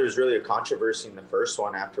didn't feel there was really a controversy in the first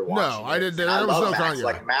one after watching. No, I didn't. There was no Max. controversy.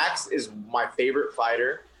 Like, Max is my favorite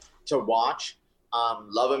fighter to watch.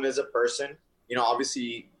 Love him as a person.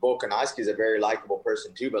 Obviously Volkanovski is a very likable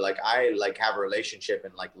person too, but like I like have a relationship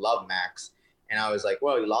and like love Max. And I was like,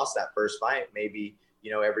 well, he lost that first fight, maybe,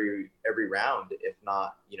 every round, if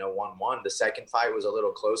not, 1-1. The second fight was a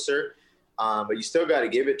little closer. But you still got to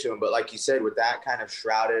give it to him. But like you said, with that kind of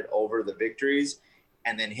shrouded over the victories,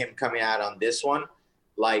 and then him coming out on this one,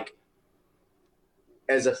 like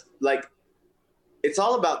it's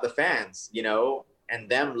all about the fans, you know, and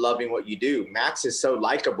them loving what you do. Max is so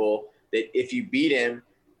likable that if you beat him,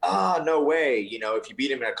 no way. You know, if you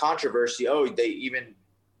beat him in a controversy, they even,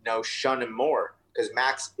 shun him more, because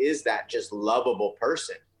Max is that just lovable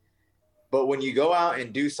person. But when you go out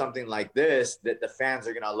and do something like this that the fans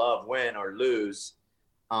are going to love, win or lose,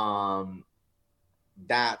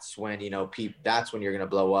 that's when, that's when you're going to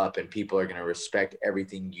blow up, and people are going to respect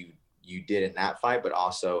everything you did in that fight, but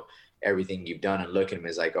also everything you've done, and look at him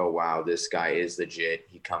as like, oh, wow, this guy is legit.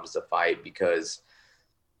 He comes to fight because,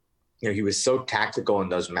 he was so tactical in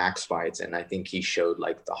those Max fights. And I think he showed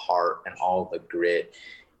like the heart and all the grit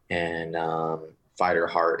and fighter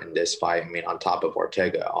heart in this fight. I mean, on top of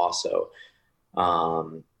Ortega also,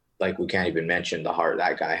 like we can't even mention the heart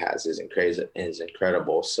that guy has is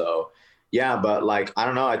incredible. So yeah, but like, I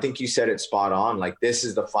don't know. I think you said it spot on. Like, this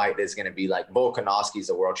is the fight that's going to be like Volkanovski's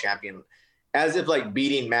the world champion, as if like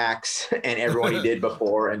beating Max and everyone he did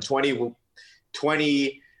before and 20,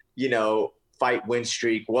 fight win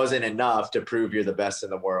streak wasn't enough to prove you're the best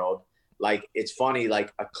in the world. Like, it's funny,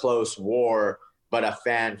 like a close war, but a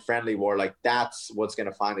fan-friendly war, like that's what's going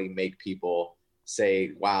to finally make people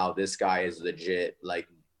say, wow, this guy is legit, like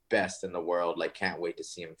best in the world. Like, can't wait to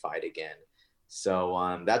see him fight again.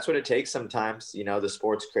 So that's what it takes sometimes. The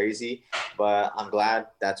sport's crazy, but I'm glad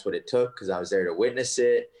that's what it took, because I was there to witness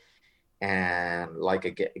it. And like,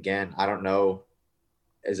 again, I don't know,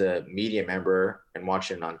 as a media member and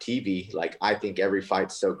watching on TV, like I think every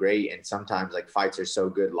fight's so great. And sometimes like fights are so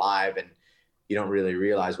good live and you don't really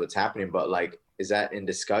realize what's happening. But like, is that in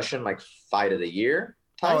discussion, like fight of the year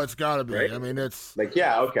type? Oh, it's gotta be. Right? I mean, it's like,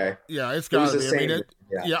 yeah. Okay. Yeah, it's gotta be. I mean,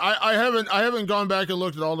 I haven't gone back and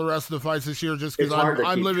looked at all the rest of the fights this year, just because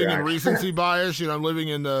I'm living in recency bias. I'm living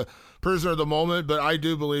in the prisoner of the moment, but I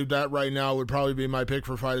do believe that right now would probably be my pick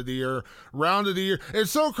for fight of the year, round of the year. It's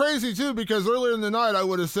so crazy too, because earlier in the night I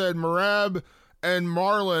would have said Merab and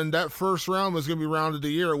Marlon, that first round was going to be round of the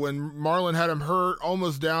year, when Marlon had him hurt,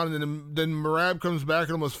 almost down, and then Merab comes back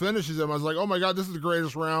and almost finishes him. I was like, oh my God, this is the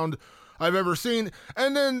greatest round I've ever seen.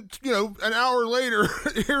 And then, an hour later,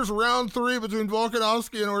 here's round 3 between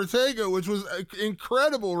Volkanovski and Ortega, which was an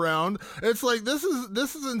incredible round. It's like, this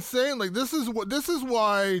is insane. Like, this is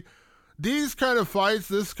why these kind of fights,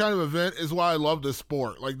 this kind of event is why I love this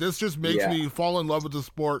sport. Like, this just makes me fall in love with the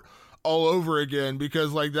sport all over again,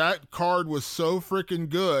 because like that card was so freaking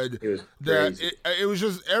good that it was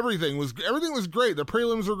just everything was great. The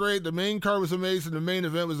prelims were great. The main card was amazing. The main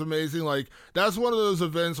event was amazing. Like, that's one of those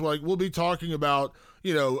events where, like, we'll be talking about,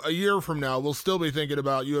 a year from now, we'll still be thinking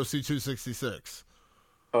about UFC 266.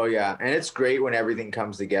 Oh yeah. And it's great when everything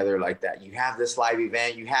comes together like that. You have this live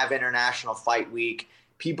event, you have International Fight Week.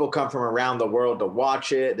 People come from around the world to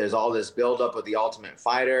watch it. There's all this buildup of The Ultimate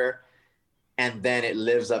Fighter. And then it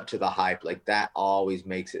lives up to the hype. Like, that always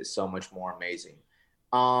makes it so much more amazing.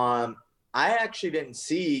 I actually didn't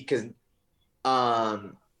see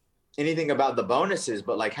anything about the bonuses,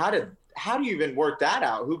 but like, how do you even work that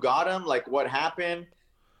out? Who got them? Like, what happened?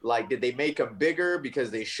 Like, did they make them bigger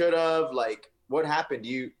because they should have? Like, what happened?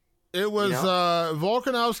 It was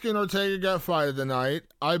Volkanovski and Ortega got fight of the night.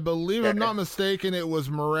 I believe, if I'm not mistaken, it was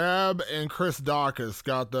Merab and Chris Dawkins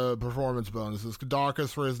got the performance bonuses.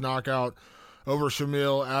 Dawkins for his knockout over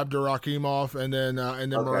Shamil Abdurakhimov, and then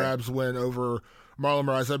Merab's win over Marlon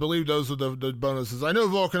Moraes. I believe those were the bonuses. I know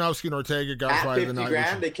Volkanovski and Ortega got fight of the night. $50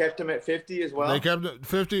 grand? They kept him at 50 as well? They kept it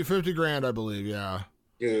 50 grand, I believe, yeah.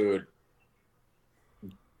 Dude.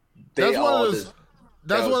 That's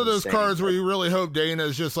one of those cards where you really hope Dana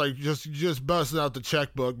is just busting out the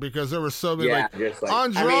checkbook, because there were so many.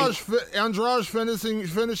 Andrade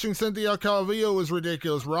finishing Cynthia Calvillo was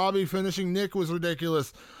ridiculous. Robbie finishing Nick was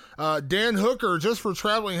ridiculous. Dan Hooker, just for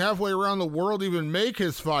traveling halfway around the world, even make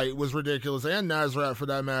his fight, was ridiculous, and Nasrat for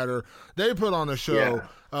that matter. They put on a show.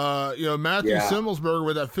 Yeah. Matthew Simmelsberger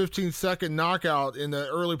with that 15-second knockout in the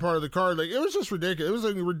early part of the card. Like, it was just ridiculous. It was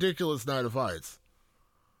a ridiculous night of fights.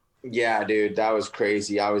 Yeah, dude, that was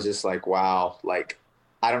crazy. I was just like, wow. Like,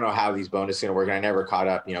 I don't know how these bonuses gonna work. And I never caught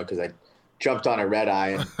up, because I jumped on a red eye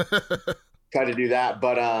and tried to do that.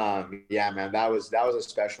 But yeah, man, that was a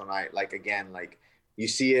special night. Like, again, like, you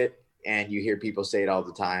see it and you hear people say it all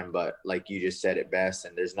the time, but like you just said it best,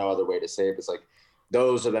 and there's no other way to say it. It's like,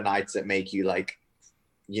 those are the nights that make you, like,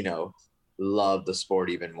 love the sport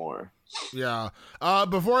even more. Yeah.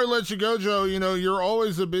 Before I let you go, Joe, you're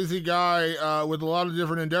always a busy guy with a lot of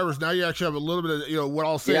different endeavors. Now you actually have a little bit of, what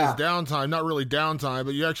I'll say is downtime. Not really downtime,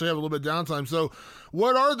 but you actually have a little bit of downtime. So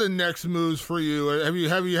what are the next moves for you? Have you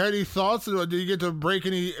had any thoughts? Do you get to break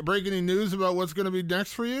any news about what's going to be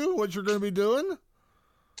next for you? What you're going to be doing?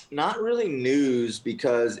 Not really news,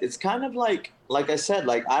 because it's kind of like I said,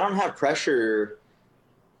 like I don't have pressure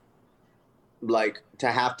like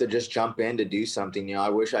to have to just jump in to do something. I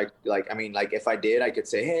wish if I did, I could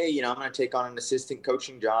say, hey, I'm going to take on an assistant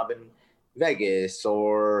coaching job in Vegas,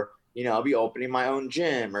 or, I'll be opening my own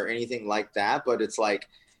gym or anything like that. But it's like,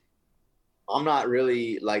 I'm not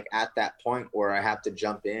really like at that point where I have to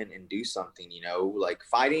jump in and do something, like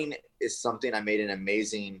fighting is something I made an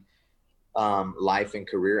amazing life and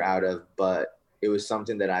career out of, but it was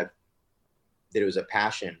something that it was a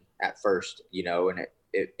passion at first, and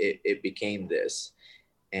it became this,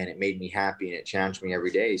 and it made me happy, and it challenged me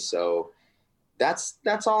every day. So that's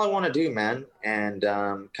all I want to do, man. And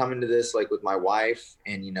coming to this like with my wife,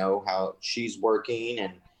 and how she's working,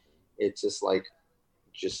 and it's just like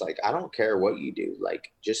I don't care what you do,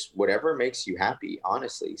 like just whatever makes you happy,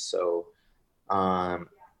 honestly. So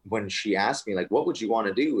when she asked me like, what would you want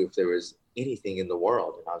to do if there was anything in the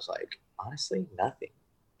world, and I was like, honestly, nothing.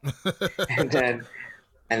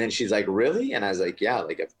 And then she's like, really? And I was like, yeah,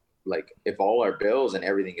 if all our bills and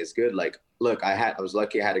everything is good, like, look, I was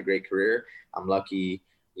lucky I had a great career. I'm lucky,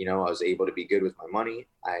 I was able to be good with my money.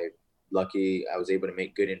 I was able to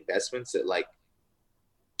make good investments that like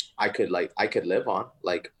I could live on,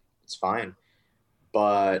 like it's fine.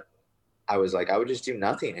 But I was like, I would just do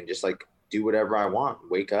nothing and just like do whatever I want,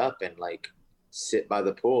 wake up and like sit by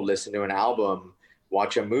the pool, listen to an album,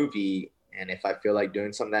 watch a movie. And if I feel like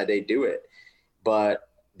doing something that day, do it. But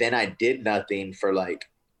then I did nothing for like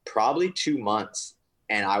probably 2 months,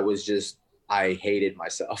 and I hated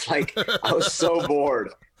myself. Like I was so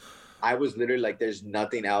bored. I was literally like, there's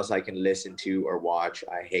nothing else I can listen to or watch.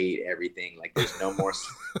 I hate everything. Like there's no more,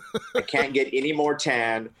 I can't get any more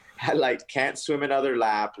tan. I like can't swim another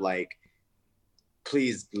lap. Like,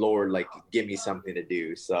 please, Lord, like give me something to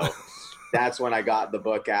do. So that's when I got the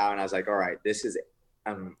book out, and I was like, all right, this is,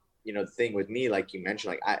 the thing with me, like you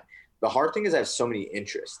mentioned, like the hard thing is I have so many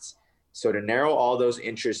interests. So to narrow all those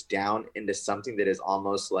interests down into something that is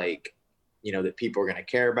almost like, that people are going to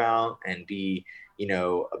care about and be,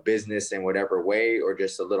 a business in whatever way, or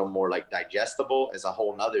just a little more like digestible, is a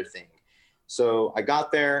whole nother thing. So I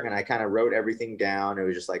got there and I kind of wrote everything down. It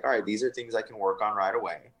was just like, all right, these are things I can work on right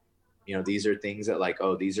away. These are things that like,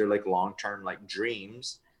 oh, these are like long-term like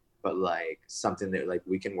dreams, but like something that like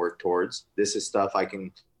we can work towards. This is stuff I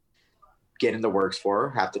can get in the works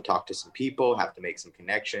for, have to talk to some people, have to make some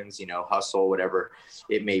connections, hustle, whatever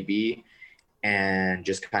it may be, and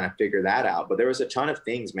just kind of figure that out. But there was a ton of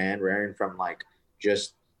things, man, varying from like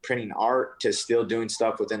just printing art to still doing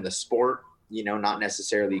stuff within the sport, not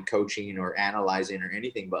necessarily coaching or analyzing or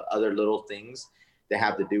anything, but other little things that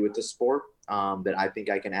have to do with the sport that I think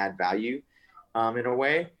I can add value in a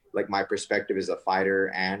way. Like my perspective as a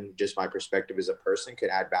fighter and just my perspective as a person could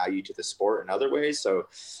add value to the sport in other ways. So,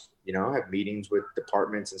 I have meetings with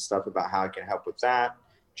departments and stuff about how I can help with that.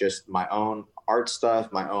 Just my own art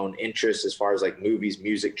stuff, my own interests as far as like movies,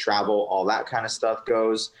 music, travel, all that kind of stuff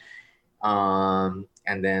goes. And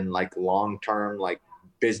then like long-term, like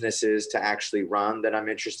businesses to actually run that I'm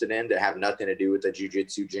interested in that have nothing to do with a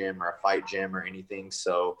jiu-jitsu gym or a fight gym or anything.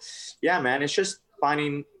 So yeah, man, it's just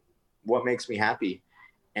finding what makes me happy.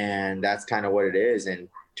 And that's kind of what it is. And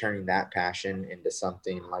turning that passion into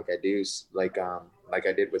something like I do, like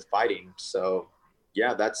I did with fighting. So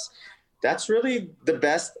yeah, that's really the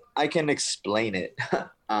best I can explain it.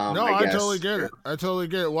 No, I totally get it. I totally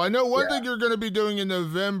get it. Well, I know one thing you're going to be doing in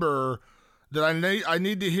November that I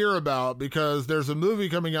need to hear about, because there's a movie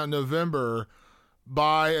coming out in November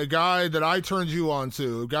by a guy that I turned you on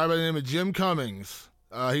to, a guy by the name of Jim Cummings.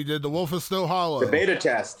 He did The Wolf of Snow Hollow. The beta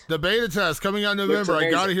test coming out in November.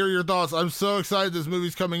 I got to hear your thoughts. I'm so excited this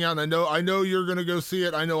movie's coming out, and I know you're going to go see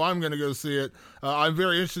it. I know I'm going to go see it. I'm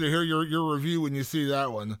very interested to hear your review when you see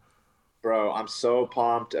that one. Bro, I'm so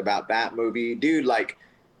pumped about that movie. Dude, like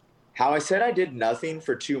how I said I did nothing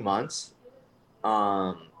for 2 months.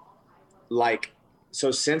 So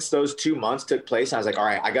since those 2 months took place, I was like, all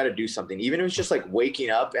right, I got to do something. Even if it's just like waking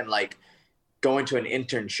up and like going to an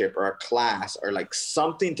internship or a class or like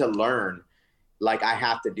something to learn, like I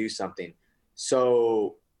have to do something.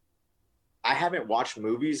 So I haven't watched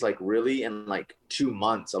movies like really in like 2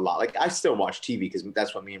 months a lot. Like I still watch TV because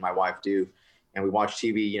that's what me and my wife do. And we watch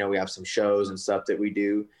TV, we have some shows and stuff that we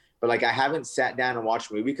do. But like I haven't sat down and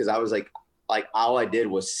watched a movie because I was like, like all I did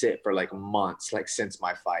was sit for like months, like since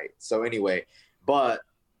my fight. So anyway, but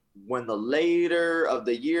when the later of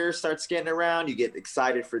the year starts getting around, you get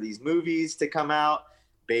excited for these movies to come out.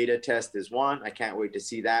 Beta Test is one. I can't wait to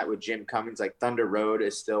see that with Jim Cummings. Like Thunder Road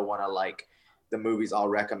is still one of like the movies I'll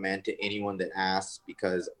recommend to anyone that asks,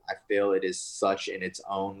 because I feel it is such in its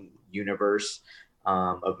own universe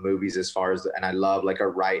of movies as far as, and I love like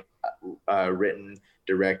a written,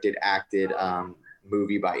 directed, acted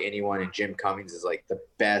movie by anyone. And Jim Cummings is like the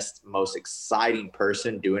best, most exciting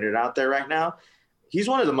person doing it out there right now. He's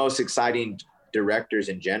one of the most exciting directors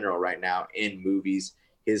in general right now in movies.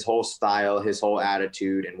 His whole style, his whole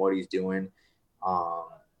attitude, and what he's doing.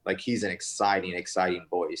 Like he's an exciting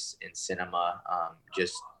voice in cinema.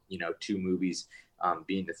 Just, 2 movies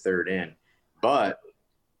being the third in. But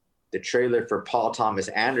the trailer for Paul Thomas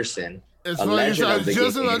Anderson, it's funny, I was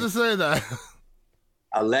just about to say that.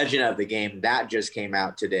 A Legend of the Game, that just came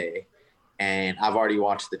out today. And I've already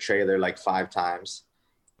watched the trailer like 5 times.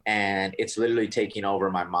 And it's literally taking over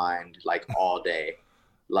my mind like all day.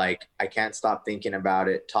 Like I can't stop thinking about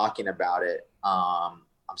it, talking about it. I'm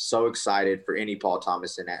so excited for any Paul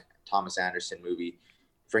Thomas Anderson movie.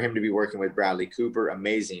 For him to be working with Bradley Cooper,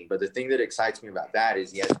 amazing. But the thing that excites me about that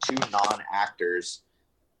is he has 2 non-actors,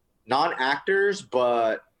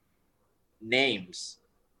 but names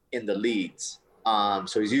in the leads.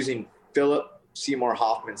 So he's using Philip Seymour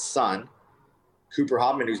Hoffman's son, Cooper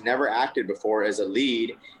Hoffman, who's never acted before, as a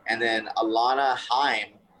lead, and then Alana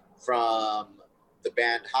Haim from the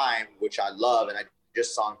band Haim, which I love, and I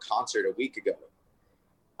just saw in concert a week ago.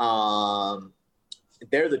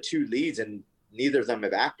 They're the 2 leads, and neither of them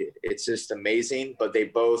have acted. It's just amazing, but they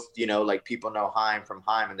both, like people know Haim from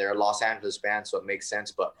Haim, and they're a Los Angeles band, so it makes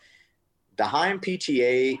sense. But the Haim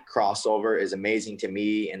PTA crossover is amazing to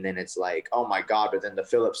me, and then it's like, oh my God, but then the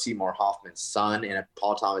Philip Seymour Hoffman's son in a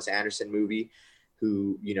Paul Thomas Anderson movie,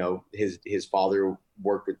 who, his father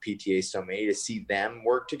worked with PTA so many, to see them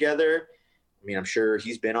work together. I mean, I'm sure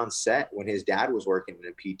he's been on set when his dad was working in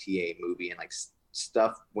a PTA movie, and like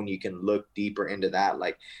stuff when you can look deeper into that,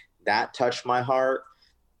 like that touched my heart.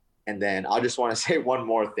 And then I just want to say one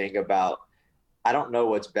more thing about, I don't know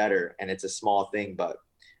what's better, and it's a small thing, but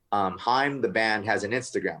Haim, the band, has an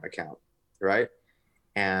Instagram account, right?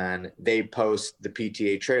 And they post the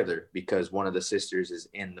PTA trailer because one of the sisters is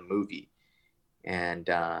in the movie. And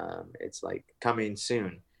it's like coming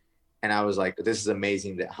soon. And I was like, this is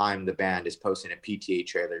amazing that Haim, the band, is posting a PTA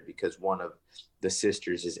trailer because one of the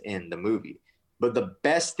sisters is in the movie. But the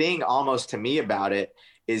best thing almost to me about it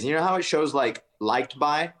is, how it shows like liked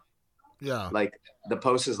by? Yeah. Like the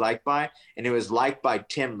post is liked by, and it was liked by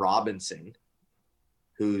Tim Robinson,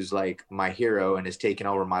 who's like my hero and has taken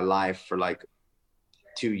over my life for like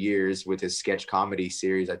 2 years with his sketch comedy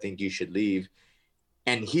series, I Think You Should Leave.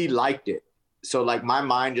 And he liked it. So like my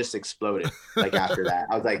mind just exploded like after that.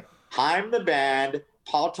 I was like, Haim, the band,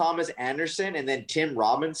 Paul Thomas Anderson, and then Tim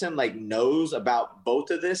Robinson like knows about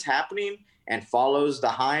both of this happening and follows the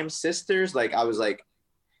Haim sisters. Like I was like,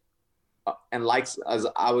 and likes,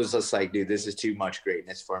 I was just like, dude, this is too much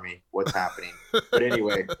greatness for me. What's happening? But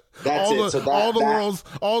anyway, that's it. So all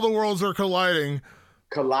the worlds are colliding,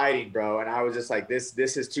 bro. And I was just like, this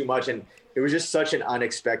is too much. And it was just such an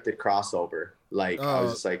unexpected crossover. Like I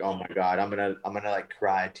was just like, oh my God, I'm gonna like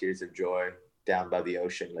cry tears of joy down by the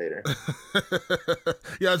ocean later.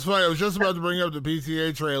 Yeah, it's funny. I was just about to bring up the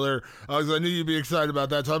PTA trailer because I knew you'd be excited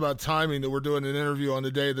about that. Talk about timing that we're doing an interview on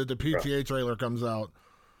the day that the PTA trailer comes out.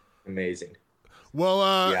 Amazing.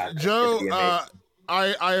 Well, Joe,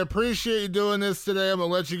 I appreciate you doing this today. I'm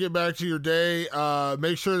gonna let you get back to your day.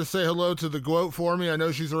 Make sure to say hello to the GWOAT for me. I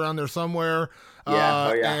know she's around there somewhere.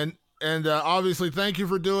 And obviously, thank you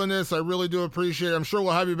for doing this. I really do appreciate it. I'm sure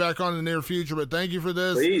we'll have you back on in the near future, but thank you for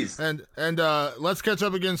this. Please. And let's catch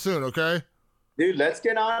up again soon, okay? Dude, let's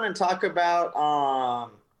get on and talk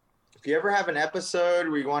about if you ever have an episode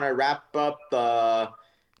where you want to wrap up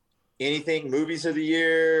anything, movies of the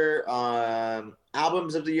year,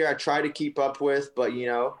 albums of the year, I try to keep up with, but,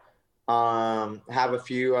 have a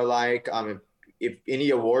few I like. If any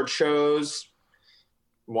award shows,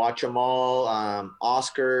 watch them all.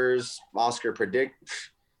 Oscars, Oscar predict.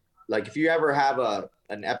 Like if you ever have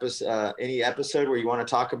an episode, any episode where you want to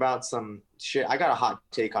talk about some shit, I got a hot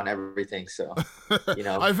take on everything. So,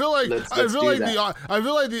 I feel like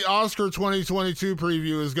the Oscar 2022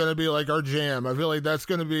 preview is going to be like our jam. I feel like that's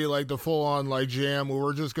going to be like the full on like jam where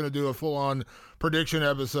we're just going to do a full on prediction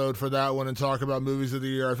episode for that one and talk about movies of the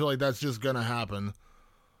year. I feel like that's just going to happen.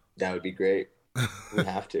 That would be great. We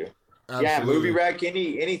have to. Absolutely. Yeah, movie rec,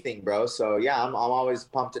 anything, bro. So yeah, I'm always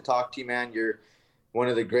pumped to talk to you, man. You're one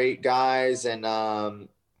of the great guys, and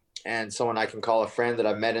and someone I can call a friend that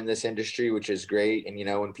I've met in this industry, which is great. And, you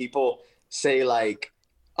know, when people say like,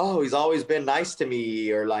 oh, he's always been nice to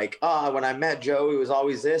me, or like, oh, when I met Joe, he was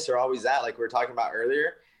always this or always that, like we were talking about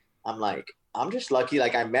earlier, I'm like, I'm just lucky.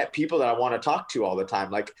 Like I met people that I want to talk to all the time.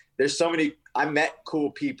 Like there's so many, I met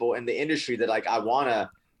cool people in the industry that like I want to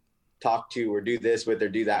talk to or do this with or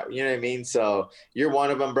do that. You know what I mean? So you're one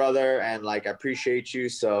of them, brother. And like, I appreciate you.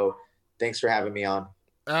 So thanks for having me on.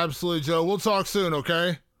 Absolutely, Joe. We'll talk soon.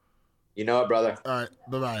 Okay. You know it, brother. All right.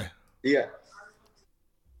 Bye-bye. Yeah.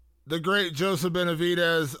 The great Joseph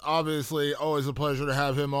Benavidez, obviously always a pleasure to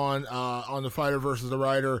have him on the Fighter versus the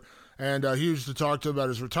Writer, and huge to talk to about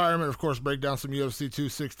his retirement. Of course, break down some UFC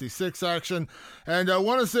 266 action. And I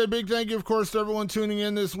want to say a big thank you, of course, to everyone tuning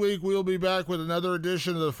in this week. We'll be back with another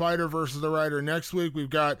edition of the Fighter versus the Writer next week. We've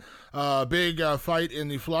got a big fight in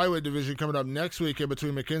the flyweight division coming up next weekend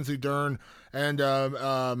between Mackenzie Dern and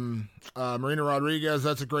Marina Rodriguez.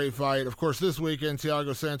 That's a great fight. Of course, this weekend,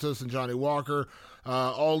 Thiago Santos and Johnny Walker.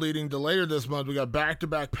 All leading to later this month. We got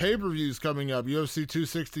back-to-back pay-per-views coming up. UFC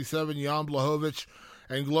 267, Jan Blachowicz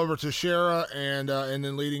and Glover Teixeira, and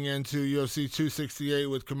then leading into UFC 268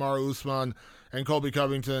 with Kamaru Usman and Colby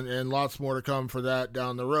Covington, and lots more to come for that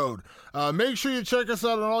down the road. Make sure you check us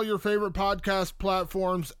out on all your favorite podcast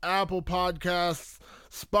platforms, Apple Podcasts,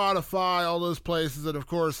 Spotify, all those places. And, of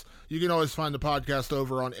course, you can always find the podcast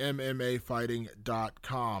over on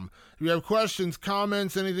MMAfighting.com. If you have questions,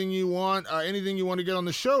 comments, anything you want to get on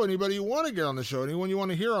the show, anybody you want to get on the show, anyone you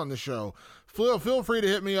want to hear on the show, feel free to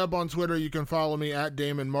hit me up on Twitter. You can follow me at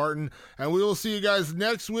Damon Martin. And we will see you guys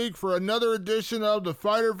next week for another edition of The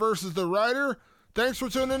Fighter versus the Writer. Thanks for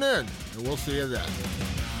tuning in, and we'll see you then.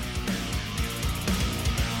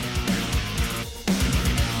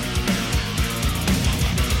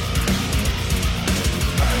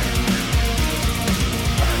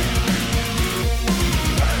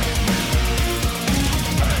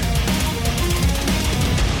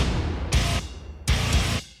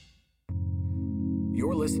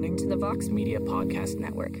 You're listening to the Vox Media Podcast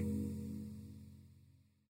Network.